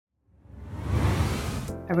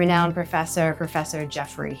A renowned professor, Professor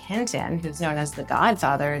Jeffrey Hinton, who's known as the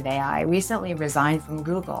godfather of AI, recently resigned from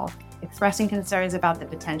Google, expressing concerns about the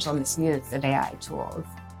potential misuse of AI tools.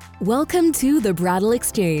 Welcome to the Brattle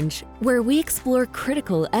Exchange, where we explore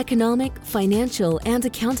critical economic, financial, and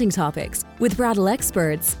accounting topics with Brattle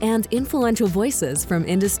experts and influential voices from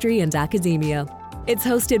industry and academia. It's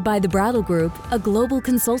hosted by the Brattle Group, a global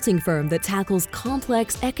consulting firm that tackles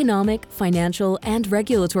complex economic, financial, and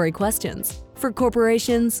regulatory questions for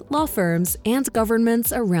corporations, law firms, and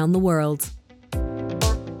governments around the world.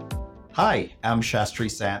 Hi, I'm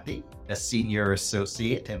Shastri Sandy, a senior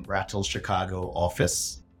associate in Brattle's Chicago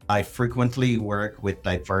office. I frequently work with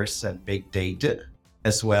diverse and big data,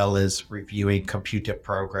 as well as reviewing computer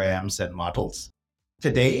programs and models.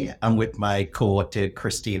 Today, I'm with my co-author,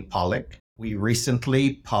 Christine Pollock. We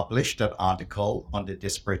recently published an article on the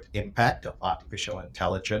disparate impact of artificial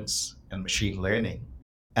intelligence and machine learning.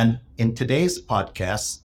 And in today's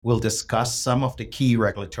podcast, we'll discuss some of the key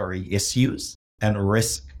regulatory issues and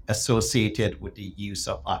risks associated with the use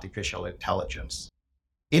of artificial intelligence.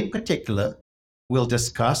 In particular, we'll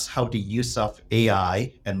discuss how the use of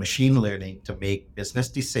AI and machine learning to make business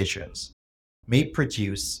decisions may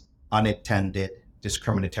produce unintended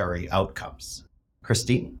discriminatory outcomes.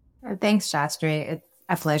 Christine? Thanks, Shastri. It's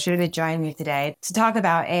a pleasure to join me today to talk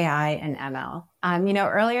about AI and ML.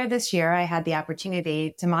 Earlier this year, I had the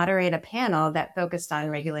opportunity to moderate a panel that focused on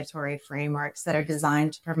regulatory frameworks that are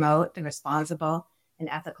designed to promote the responsible and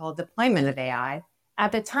ethical deployment of AI.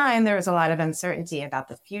 At the time, there was a lot of uncertainty about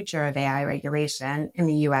the future of AI regulation in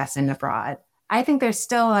the US and abroad. I think there's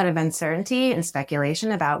still a lot of uncertainty and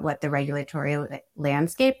speculation about what the regulatory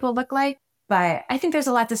landscape will look like. But I think there's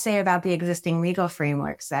a lot to say about the existing legal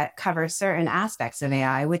frameworks that cover certain aspects of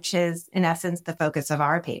AI, which is, in essence, the focus of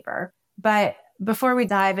our paper. But before we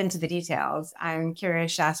dive into the details, I'm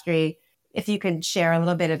curious, Shastri, if you could share a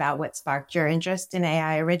little bit about what sparked your interest in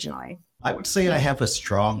AI originally. I would say I have a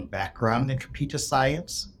strong background in computer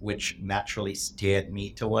science, which naturally steered me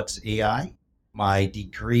towards AI. My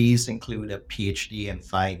degrees include a PhD in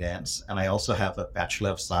finance, and I also have a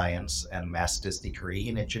Bachelor of Science and Master's degree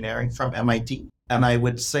in engineering from MIT. And I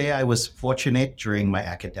would say I was fortunate during my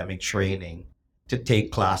academic training to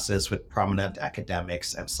take classes with prominent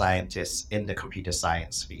academics and scientists in the computer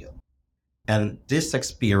science field. And this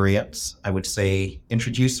experience, I would say,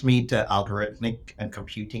 introduced me to algorithmic and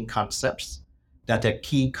computing concepts that are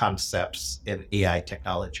key concepts in AI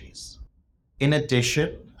technologies. In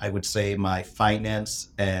addition, I would say my finance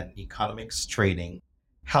and economics training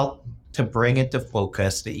helped to bring into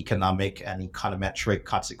focus the economic and econometric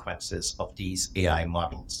consequences of these AI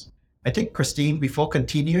models. I think, Christine, before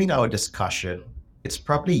continuing our discussion, it's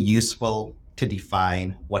probably useful to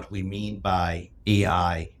define what we mean by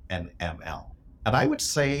AI and ML. And I would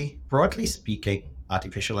say, broadly speaking,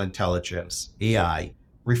 artificial intelligence, AI,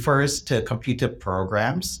 refers to computer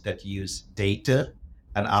programs that use data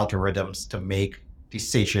and algorithms to make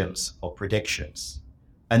decisions or predictions.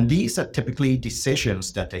 And these are typically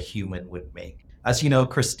decisions that a human would make. As you know,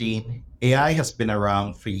 Christine, AI has been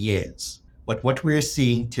around for years, but what we're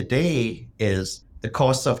seeing today is the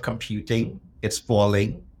cost of computing, it's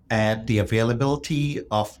falling, and the availability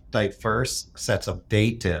of diverse sets of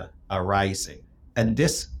data are rising. And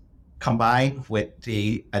this, combined with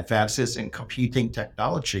the advances in computing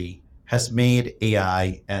technology, has made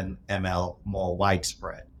AI and ML more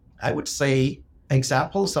widespread. I would say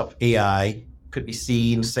examples of AI could be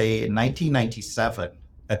seen, say, in 1997,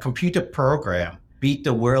 a computer program beat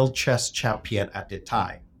the world chess champion at the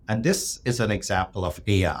time. And this is an example of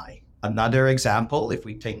AI. Another example, if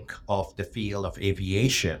we think of the field of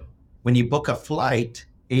aviation, when you book a flight,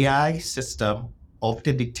 AI system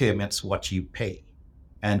often determines what you pay.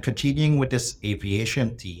 And continuing with this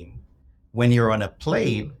aviation theme, when you're on a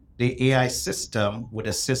plane, the AI system would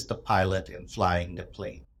assist the pilot in flying the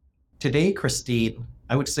plane. Today, Christine,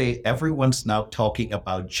 I would say everyone's now talking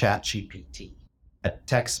about ChatGPT, a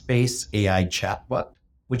text-based AI chatbot,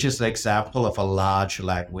 which is an example of a large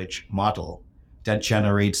language model that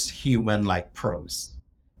generates human-like prose.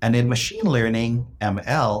 And in machine learning,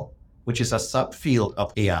 ML, which is a subfield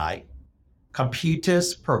of AI,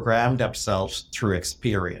 computers program themselves through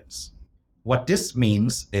experience. What this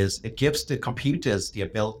means is it gives the computers the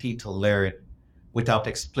ability to learn without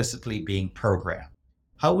explicitly being programmed.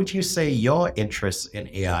 How would you say your interest in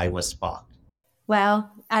AI was sparked?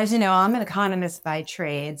 Well, as you know, I'm an economist by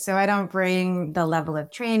trade, so I don't bring the level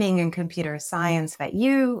of training in computer science that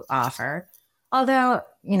you offer. Although,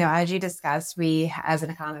 as you discussed, we as an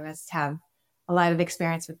economist have a lot of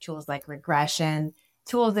experience with tools like regression,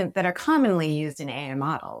 tools that are commonly used in AI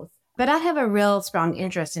models. But I have a real strong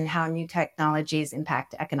interest in how new technologies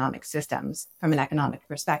impact economic systems from an economic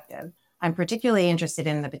perspective. I'm particularly interested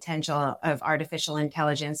in the potential of artificial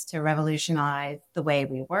intelligence to revolutionize the way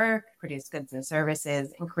we work, produce goods and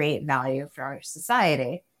services, and create value for our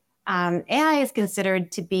society. AI is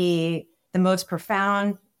considered to be the most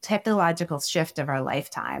profound technological shift of our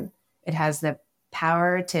lifetime. It has the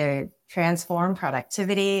power to transform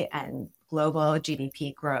productivity and global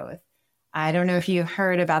GDP growth. I don't know if you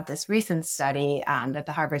heard about this recent study that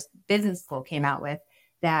the Harvard Business School came out with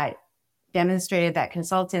that demonstrated that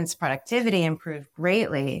consultants' productivity improved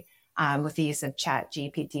greatly with the use of Chat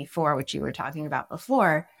GPT-4, which you were talking about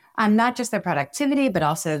before. Not just their productivity, but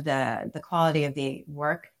also the quality of the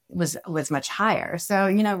work was much higher. So,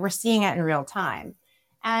 we're seeing it in real time.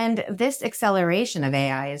 And this acceleration of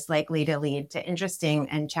AI is likely to lead to interesting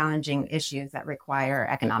and challenging issues that require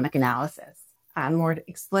economic analysis. More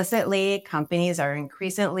explicitly, companies are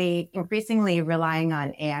increasingly relying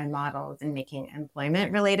on AI models in making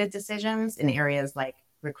employment-related decisions in areas like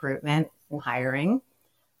recruitment and hiring.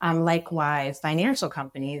 Likewise, financial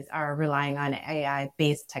companies are relying on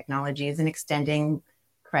AI-based technologies and extending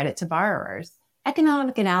credit to borrowers.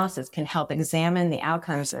 Economic analysis can help examine the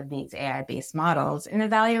outcomes of these AI-based models and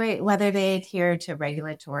evaluate whether they adhere to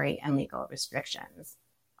regulatory and legal restrictions.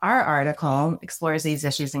 Our article explores these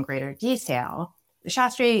issues in greater detail.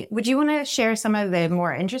 Shastri, would you want to share some of the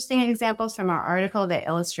more interesting examples from our article that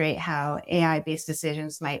illustrate how AI-based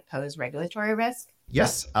decisions might pose regulatory risk?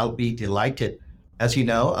 Yes, I'll be delighted. As you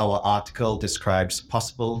know, our article describes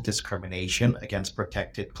possible discrimination against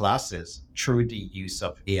protected classes through the use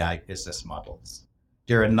of AI business models.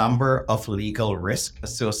 There are a number of legal risks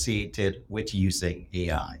associated with using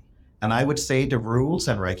AI. And I would say the rules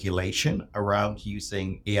and regulation around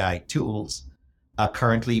using AI tools are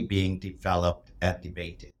currently being developed and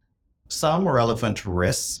debated. Some relevant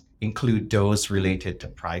risks include those related to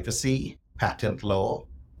privacy, patent law,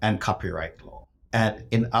 and copyright law. And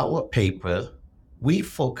in our paper, we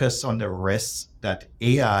focus on the risks that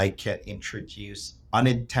AI can introduce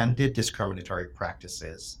unintended discriminatory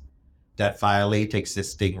practices that violate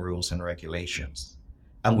existing rules and regulations.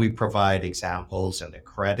 And we provide examples in the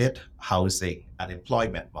credit, housing, and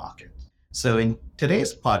employment market. So in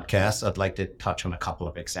today's podcast, I'd like to touch on a couple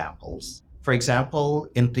of examples. For example,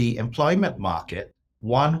 in the employment market,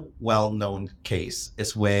 one well-known case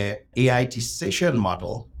is where AI decision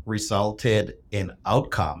model resulted in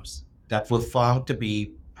outcomes that were found to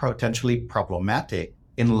be potentially problematic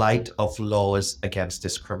in light of laws against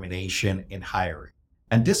discrimination in hiring.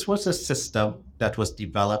 And this was a system that was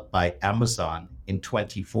developed by Amazon in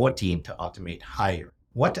 2014 to automate hiring.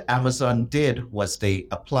 What Amazon did was they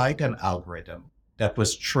applied an algorithm that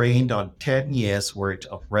was trained on 10 years worth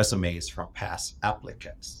of resumes from past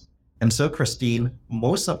applicants. And so, Christine,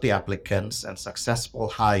 most of the applicants and successful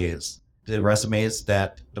hires, the resumes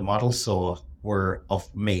that the model saw were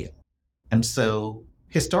of male. And so,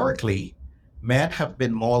 historically, men have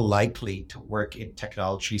been more likely to work in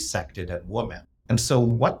technology sector than women. And so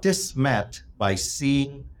what this meant by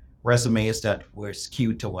seeing resumes that were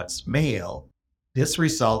skewed towards male, this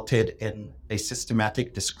resulted in a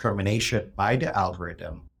systematic discrimination by the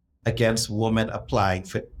algorithm against women applying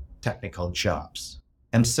for technical jobs.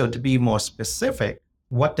 And so to be more specific,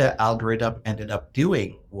 what the algorithm ended up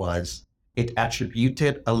doing was it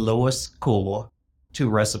attributed a lower score to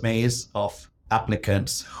resumes of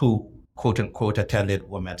applicants who, quote unquote, attended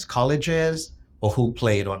women's colleges or who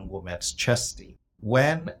played on women's chess team.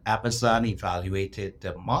 When Amazon evaluated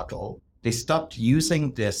the model, they stopped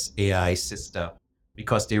using this AI system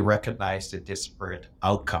because they recognized the disparate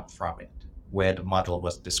outcome from it, where the model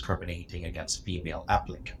was discriminating against female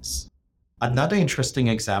applicants. Another interesting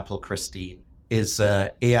example, Christine, is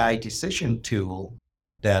an AI decision tool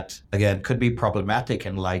that, again, could be problematic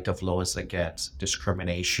in light of laws against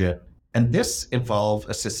discrimination. And this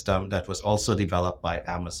involved a system that was also developed by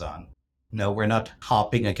Amazon. No, we're not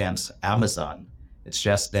hopping against Amazon. It's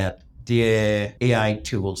just that the AI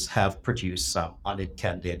tools have produced some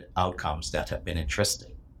unintended outcomes that have been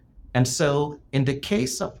interesting. And so in the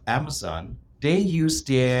case of Amazon, they use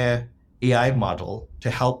their AI model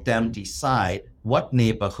to help them decide what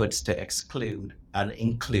neighborhoods to exclude and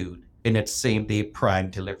include in its same-day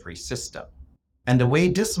Prime delivery system. And the way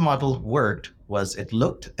this model worked was it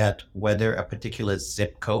looked at whether a particular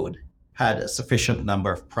zip code had a sufficient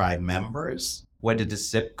number of Prime members, whether the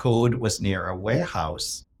zip code was near a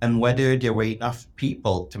warehouse, and whether there were enough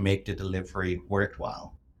people to make the delivery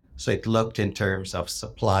worthwhile. So it looked in terms of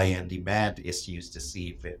supply and demand issues to see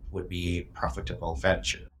if it would be a profitable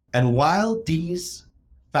venture. And while these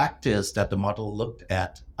factors that the model looked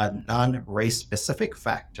at are non-race specific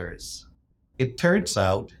factors. It turns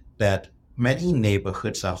out that many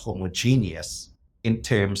neighborhoods are homogeneous in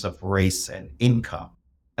terms of race and income.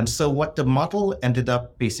 And so what the model ended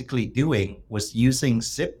up basically doing was using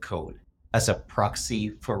zip code as a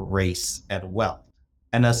proxy for race and wealth.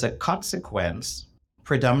 And as a consequence,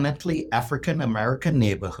 predominantly African American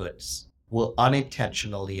neighborhoods were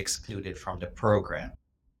unintentionally excluded from the program.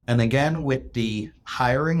 And again, with the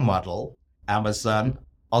hiring model, Amazon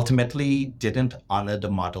ultimately didn't honor the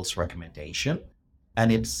model's recommendation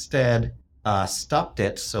and instead stopped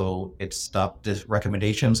it. So it stopped the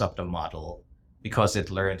recommendations of the model because it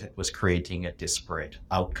learned it was creating a disparate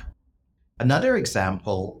outcome. Another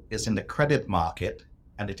example is in the credit market,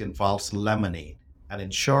 and it involves Lemonade, an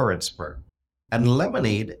insurance firm. And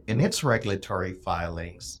Lemonade, in its regulatory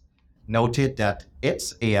filings, noted that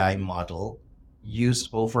its AI model used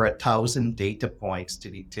over 1,000 data points to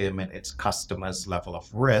determine its customers' level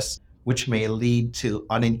of risk, which may lead to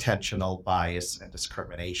unintentional bias and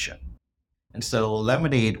discrimination. And so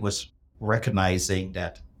Lemonade was recognizing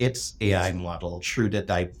that its AI model, through the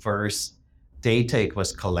diverse data it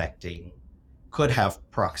was collecting, could have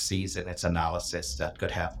proxies in its analysis that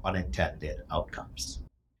could have unintended outcomes.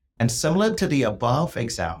 And similar to the above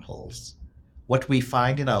examples, what we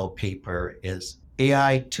find in our paper is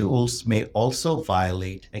AI tools may also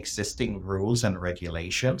violate existing rules and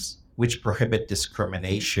regulations which prohibit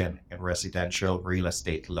discrimination in residential real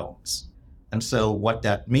estate loans. And so what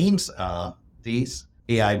that means are these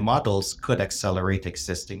AI models could accelerate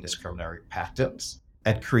existing discriminatory patterns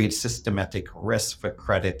and create systematic risk for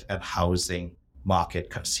credit and housing market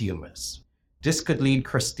consumers. This could lead,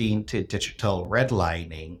 Christine, to digital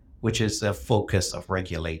redlining, which is a focus of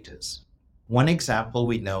regulators. One example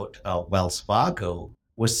we note, Wells Fargo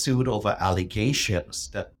was sued over allegations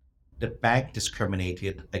that the bank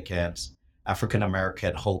discriminated against African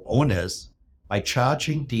American homeowners by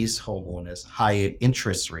charging these homeowners higher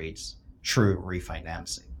interest rates through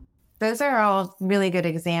refinancing. Those are all really good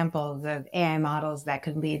examples of AI models that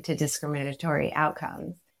could lead to discriminatory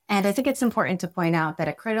outcomes. And I think it's important to point out that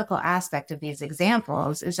a critical aspect of these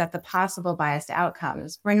examples is that the possible biased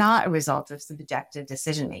outcomes were not a result of subjective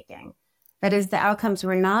decision-making. That is, the outcomes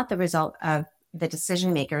were not the result of the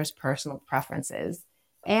decision-maker's personal preferences.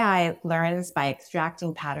 AI learns by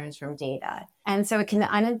extracting patterns from data, and so it can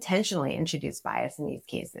unintentionally introduce bias in these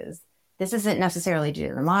cases. This isn't necessarily due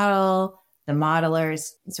to the model, the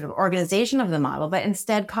modeler's sort of organization of the model, but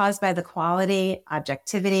instead caused by the quality,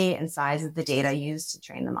 objectivity, and size of the data used to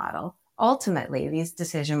train the model. Ultimately, these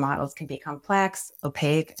decision models can be complex,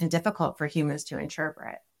 opaque, and difficult for humans to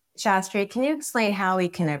interpret. Shastri, can you explain how we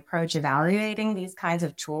can approach evaluating these kinds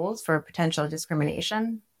of tools for potential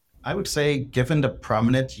discrimination? I would say, given the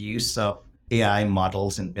prominent use of AI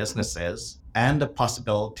models in businesses and the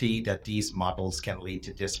possibility that these models can lead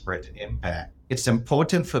to disparate impact, it's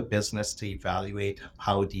important for business to evaluate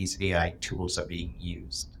how these AI tools are being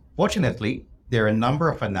used. Fortunately, there are a number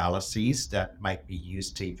of analyses that might be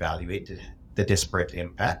used to evaluate the disparate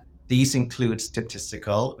impact. These include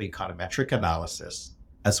statistical or econometric analysis,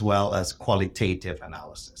 as well as qualitative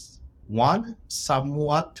analysis. One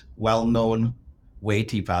somewhat well-known way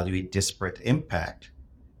to evaluate disparate impact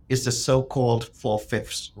is the so-called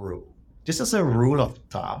 4/5 rule. This is a rule of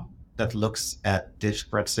thumb that looks at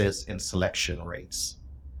differences in selection rates.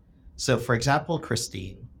 So for example,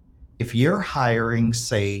 Christine, if you're hiring,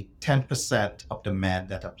 say, 10% of the men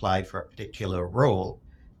that apply for a particular role,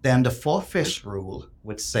 then the 4/5 rule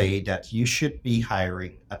would say that you should be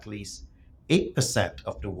hiring at least 8%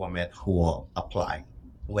 of the women who are applying,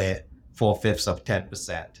 where 4/5 of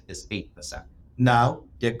 10% is 8%. Now,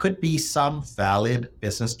 there could be some valid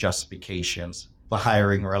business justifications for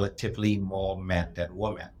hiring relatively more men than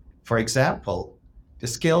women. For example, the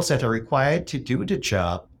skills that are required to do the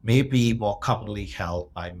job may be more commonly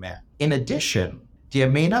held by men. In addition, there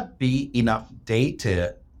may not be enough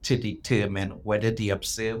data to determine whether the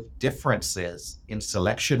observed differences in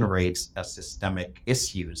selection rates are systemic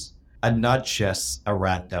issues and not just a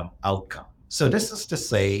random outcome. So this is to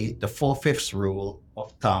say the 4/5 rule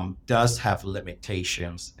of thumb does have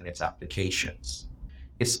limitations in its applications.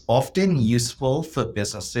 It's often useful for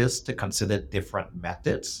businesses to consider different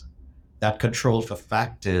methods that control for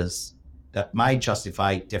factors that might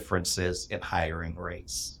justify differences in hiring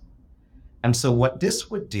rates. And so what this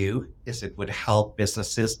would do is it would help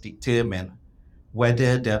businesses determine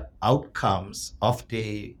whether the outcomes of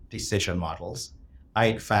the decision models are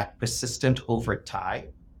in fact persistent over time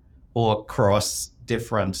or across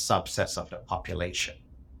different subsets of the population.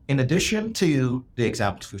 In addition to the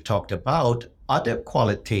examples we've talked about, Other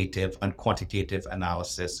qualitative and quantitative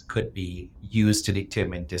analysis could be used to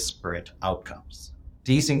determine disparate outcomes.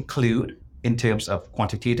 These include, in terms of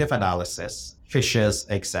quantitative analysis, Fisher's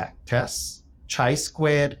exact tests,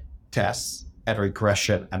 chi-squared tests, and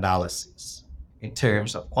regression analyses. In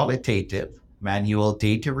terms of qualitative, manual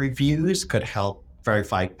data reviews could help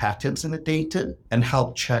verify patterns in the data and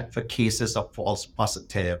help check for cases of false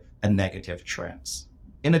positive and negative trends.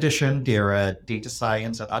 In addition, there are data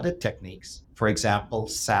science and other techniques, for example,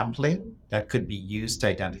 sampling, that could be used to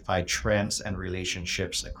identify trends and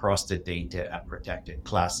relationships across the data and protected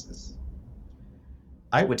classes.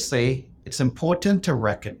 I would say it's important to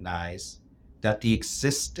recognize that the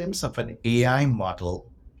existence of an AI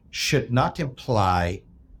model should not imply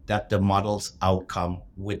that the model's outcome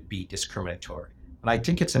would be discriminatory. And I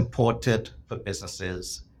think it's important for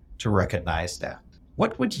businesses to recognize that.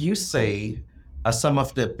 What would you say are some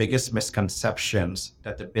of the biggest misconceptions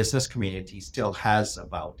that the business community still has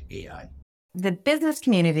about AI? The business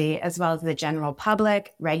community, as well as the general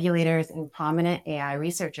public, regulators, and prominent AI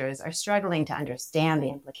researchers are struggling to understand the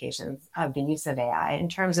implications of the use of AI in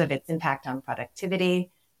terms of its impact on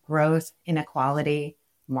productivity, growth, inequality,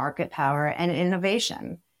 market power, and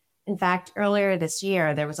innovation. In fact, earlier this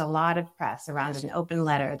year, there was a lot of press around an open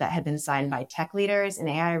letter that had been signed by tech leaders and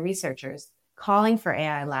AI researchers calling for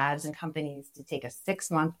AI labs and companies to take a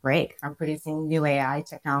 6-month break from producing new AI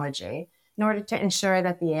technology in order to ensure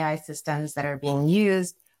that the AI systems that are being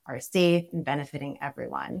used are safe and benefiting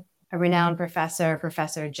everyone. A renowned professor,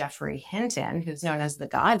 Professor Jeffrey Hinton, who's known as the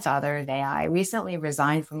godfather of AI, recently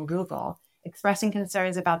resigned from Google, expressing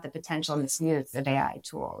concerns about the potential misuse of AI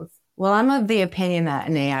tools. While I'm of the opinion that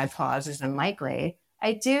an AI pause is unlikely,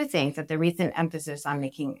 I do think that the recent emphasis on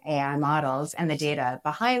making AI models and the data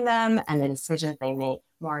behind them and the decisions they make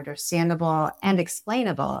more understandable and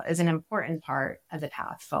explainable is an important part of the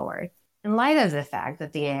path forward. In light of the fact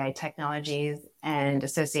that the AI technologies and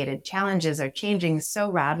associated challenges are changing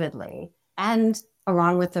so rapidly, and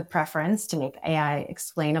along with the preference to make AI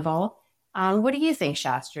explainable, what do you think,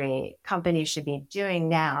 Shastri, companies should be doing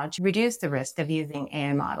now to reduce the risk of using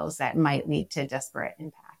AI models that might lead to disparate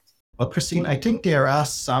impact? Well, Christine, I think there are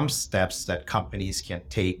some steps that companies can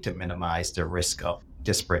take to minimize the risk of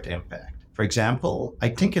disparate impact. For example, I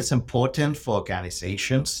think it's important for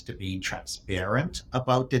organizations to be transparent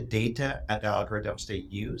about the data and algorithms they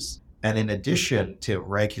use, and in addition, to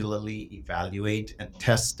regularly evaluate and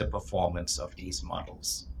test the performance of these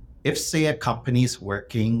models. If, say, a company is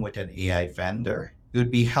working with an AI vendor, it would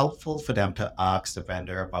be helpful for them to ask the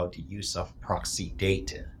vendor about the use of proxy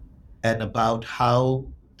data and about how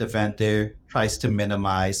the vendor tries to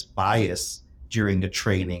minimize bias during the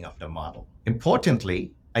training of the model.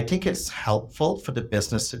 Importantly, I think it's helpful for the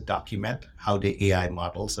business to document how the AI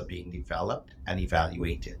models are being developed and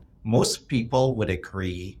evaluated. Most people would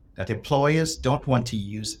agree that employers don't want to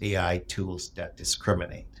use AI tools that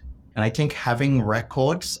discriminate. And I think having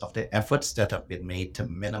records of the efforts that have been made to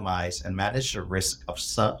minimize and manage the risk of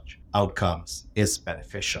such outcomes is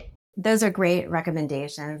beneficial. Those are great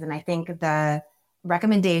recommendations. And I think the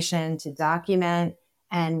recommendation to document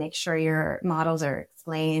and make sure your models are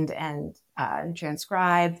explained and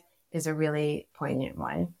transcribed is a really poignant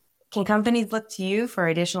one. Can companies look to you for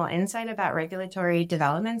additional insight about regulatory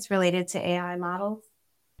developments related to AI models?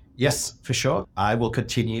 Yes, for sure. I will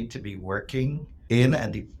continue to be working in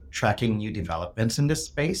and tracking new developments in this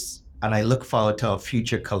space, and I look forward to our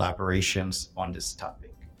future collaborations on this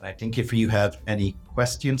topic. And I think if you have any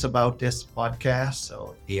questions about this podcast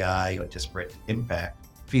or AI or disparate impact,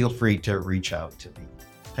 feel free to reach out to me.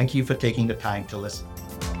 Thank you for taking the time to listen.